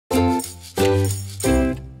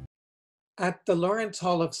At the Lawrence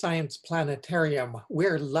Hall of Science Planetarium,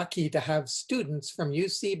 we're lucky to have students from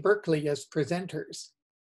UC Berkeley as presenters.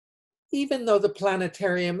 Even though the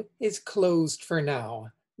planetarium is closed for now,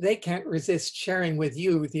 they can't resist sharing with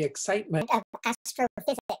you the excitement of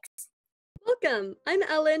astrophysics. Welcome! I'm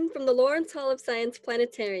Ellen from the Lawrence Hall of Science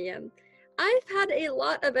Planetarium. I've had a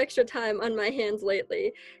lot of extra time on my hands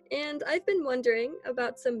lately, and I've been wondering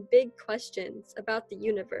about some big questions about the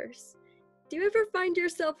universe. Do you ever find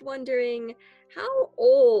yourself wondering, how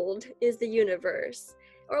old is the universe?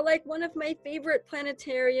 Or like one of my favorite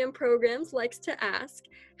planetarium programs likes to ask,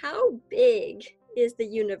 how big is the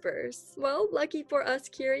universe? Well, lucky for us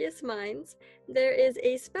curious minds, there is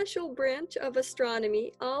a special branch of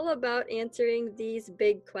astronomy all about answering these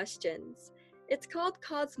big questions. It's called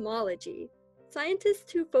cosmology.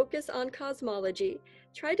 Scientists who focus on cosmology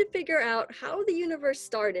try to figure out how the universe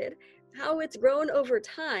started, how it's grown over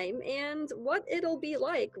time, and what it'll be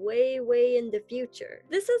like way in the future.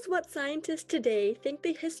 This is what scientists today think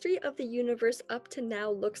the history of the universe up to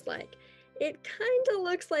now looks like. It kinda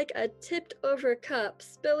looks like a tipped over cup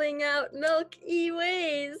spilling out Milky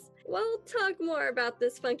Ways. We'll talk more about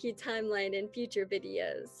this funky timeline in future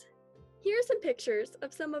videos. Here are some pictures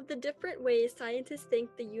of some of the different ways scientists think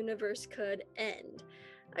the universe could end.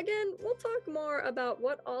 Again, we'll talk more about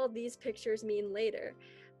what all these pictures mean later.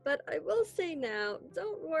 But I will say now,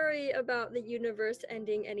 don't worry about the universe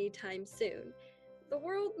ending anytime soon. The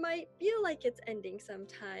world might feel like it's ending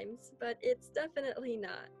sometimes, but it's definitely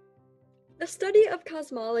not. The study of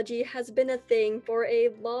cosmology has been a thing for a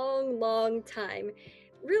long time.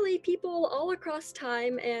 Really, people all across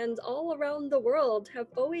time and all around the world have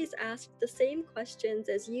always asked the same questions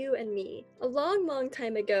as you and me. A long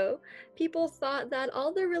time ago, people thought that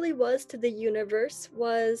all there really was to the universe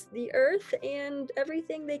was the Earth and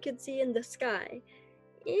everything they could see in the sky.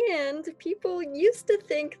 And people used to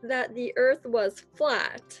think that the Earth was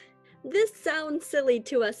flat. This sounds silly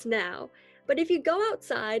to us now, but if you go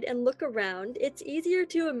outside and look around, it's easier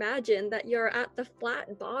to imagine that you're at the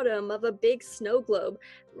flat bottom of a big snow globe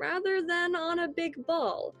rather than on a big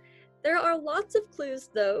ball. There are lots of clues,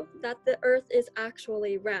 though, that the Earth is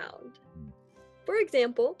actually round. For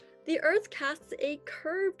example, the Earth casts a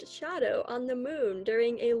curved shadow on the moon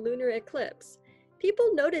during a lunar eclipse.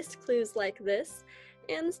 People noticed clues like this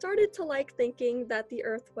and started to like thinking that the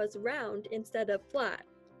Earth was round instead of flat.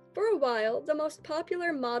 For a while, the most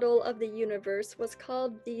popular model of the universe was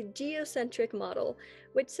called the Geocentric Model,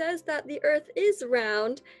 which says that the Earth is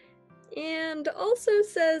round and also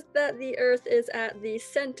says that the Earth is at the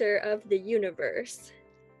center of the universe.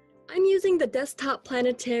 I'm using the desktop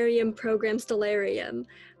planetarium program Stellarium,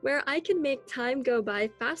 where I can make time go by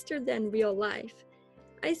faster than real life.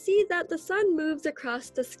 I see that the sun moves across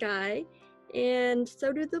the sky, and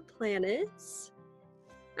so do the planets.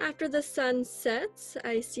 After the sun sets,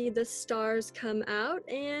 I see the stars come out,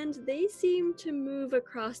 and they seem to move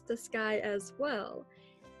across the sky as well.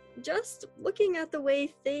 Just looking at the way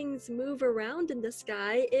things move around in the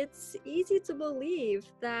sky, it's easy to believe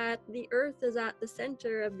that the Earth is at the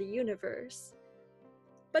center of the universe.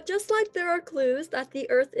 But just like there are clues that the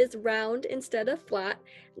Earth is round instead of flat,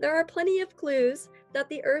 there are plenty of clues that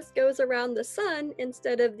the Earth goes around the sun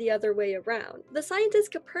instead of the other way around. The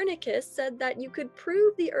scientist Copernicus said that you could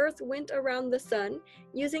prove the Earth went around the sun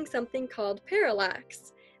using something called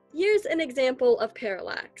parallax. Here's an example of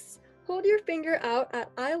parallax. Hold your finger out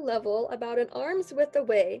at eye level about an arm's width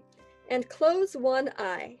away and close one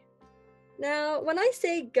eye. Now, when I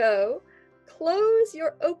say go, close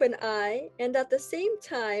your open eye and at the same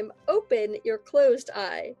time open your closed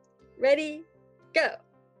eye. Ready? Go!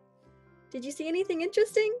 Did you see anything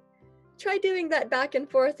interesting? Try doing that back and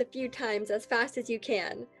forth a few times as fast as you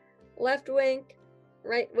can. Left wink,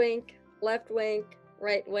 right wink, left wink,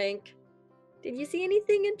 right wink. Did you see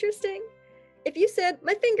anything interesting? If you said,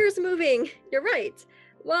 my finger's moving, you're right.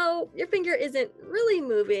 Well, your finger isn't really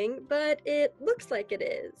moving, but it looks like it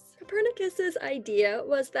is. Copernicus's idea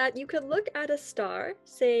was that you could look at a star,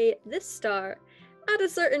 say this star, at a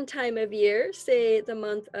certain time of year, say the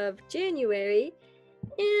month of January,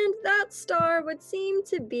 and that star would seem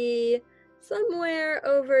to be somewhere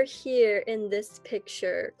over here in this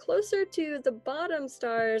picture, closer to the bottom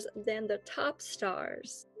stars than the top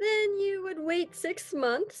stars. Then you would wait 6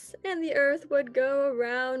 months and the Earth would go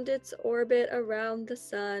around its orbit around the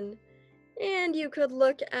sun, and you could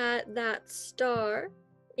look at that star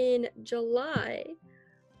in July,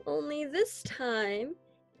 only this time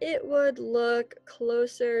it would look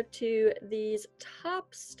closer to these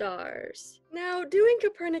top stars. Now, doing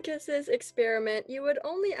Copernicus's experiment, you would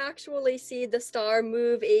only actually see the star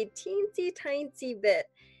move a teensy tiny bit,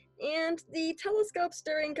 And the telescopes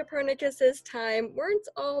during Copernicus's time weren't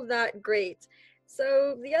all that great,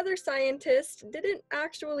 so the other scientists didn't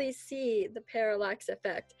actually see the parallax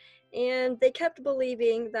effect, and they kept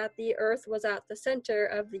believing that the Earth was at the center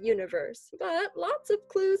of the universe. But lots of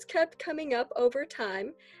clues kept coming up over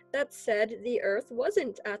time that said the Earth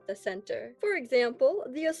wasn't at the center. For example,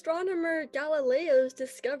 the astronomer Galileo's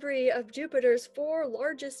discovery of Jupiter's 4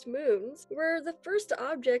 largest moons were the first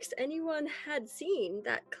objects anyone had seen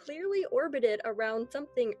that clearly orbited around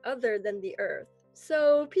something other than the Earth.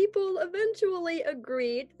 So people eventually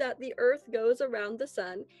agreed that the Earth goes around the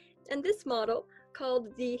sun, and this model,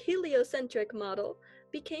 called the Heliocentric Model,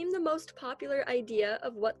 became the most popular idea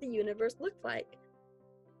of what the universe looked like.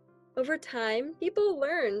 Over time, people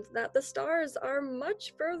learned that the stars are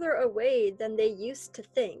much further away than they used to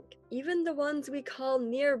think. Even the ones we call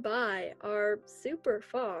nearby are super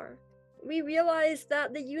far. We realized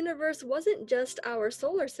that the universe wasn't just our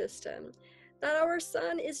solar system, that our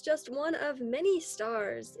sun is just one of many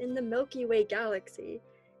stars in the Milky Way galaxy,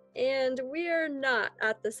 and we're not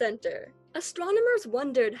at the center. Astronomers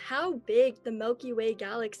wondered how big the Milky Way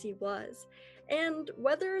galaxy was, and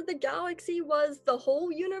whether the galaxy was the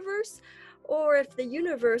whole universe, or if the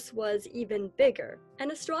universe was even bigger.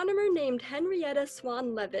 An astronomer named Henrietta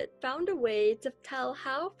Swan Leavitt found a way to tell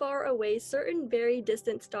how far away certain very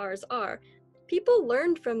distant stars are. People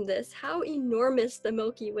learned from this how enormous the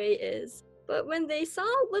Milky Way is. But when they saw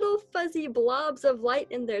little fuzzy blobs of light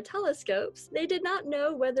in their telescopes, they did not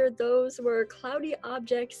know whether those were cloudy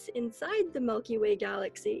objects inside the Milky Way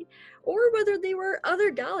galaxy, or whether they were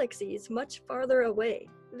other galaxies much farther away.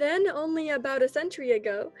 Then, only about a century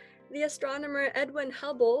ago, the astronomer Edwin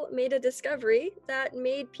Hubble made a discovery that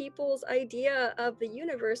made people's idea of the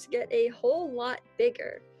universe get a whole lot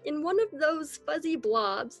bigger. In one of those fuzzy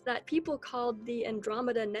blobs that people called the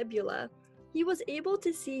Andromeda Nebula, he was able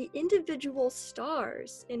to see individual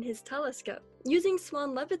stars in his telescope. Using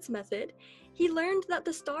Swan-Leavitt's method, he learned that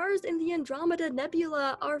the stars in the Andromeda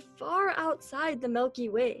Nebula are far outside the Milky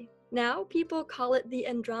Way. Now, people call it the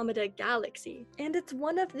Andromeda Galaxy, and it's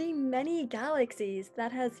one of the many galaxies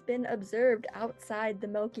that has been observed outside the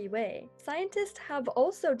Milky Way. Scientists have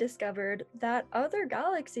also discovered that other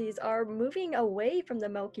galaxies are moving away from the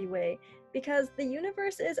Milky Way because the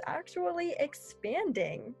universe is actually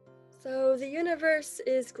expanding. So the universe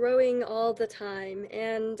is growing all the time,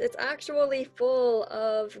 and it's actually full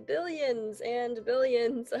of billions and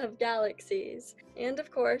billions of galaxies. And of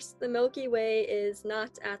course, the Milky Way is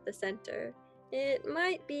not at the center. It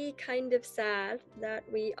might be kind of sad that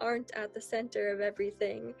we aren't at the center of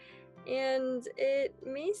everything, and it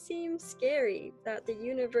may seem scary that the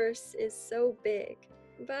universe is so big.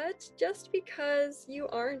 But just because you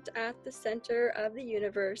aren't at the center of the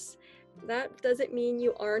universe, that doesn't mean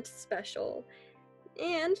you aren't special.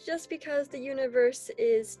 And just because the universe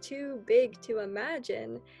is too big to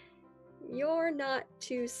imagine, you're not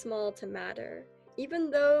too small to matter.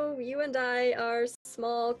 Even though you and I are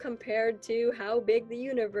small compared to how big the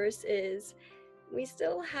universe is, we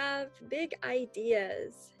still have big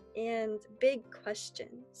ideas and big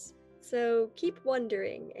questions. So keep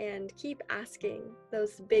wondering and keep asking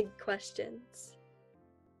those big questions.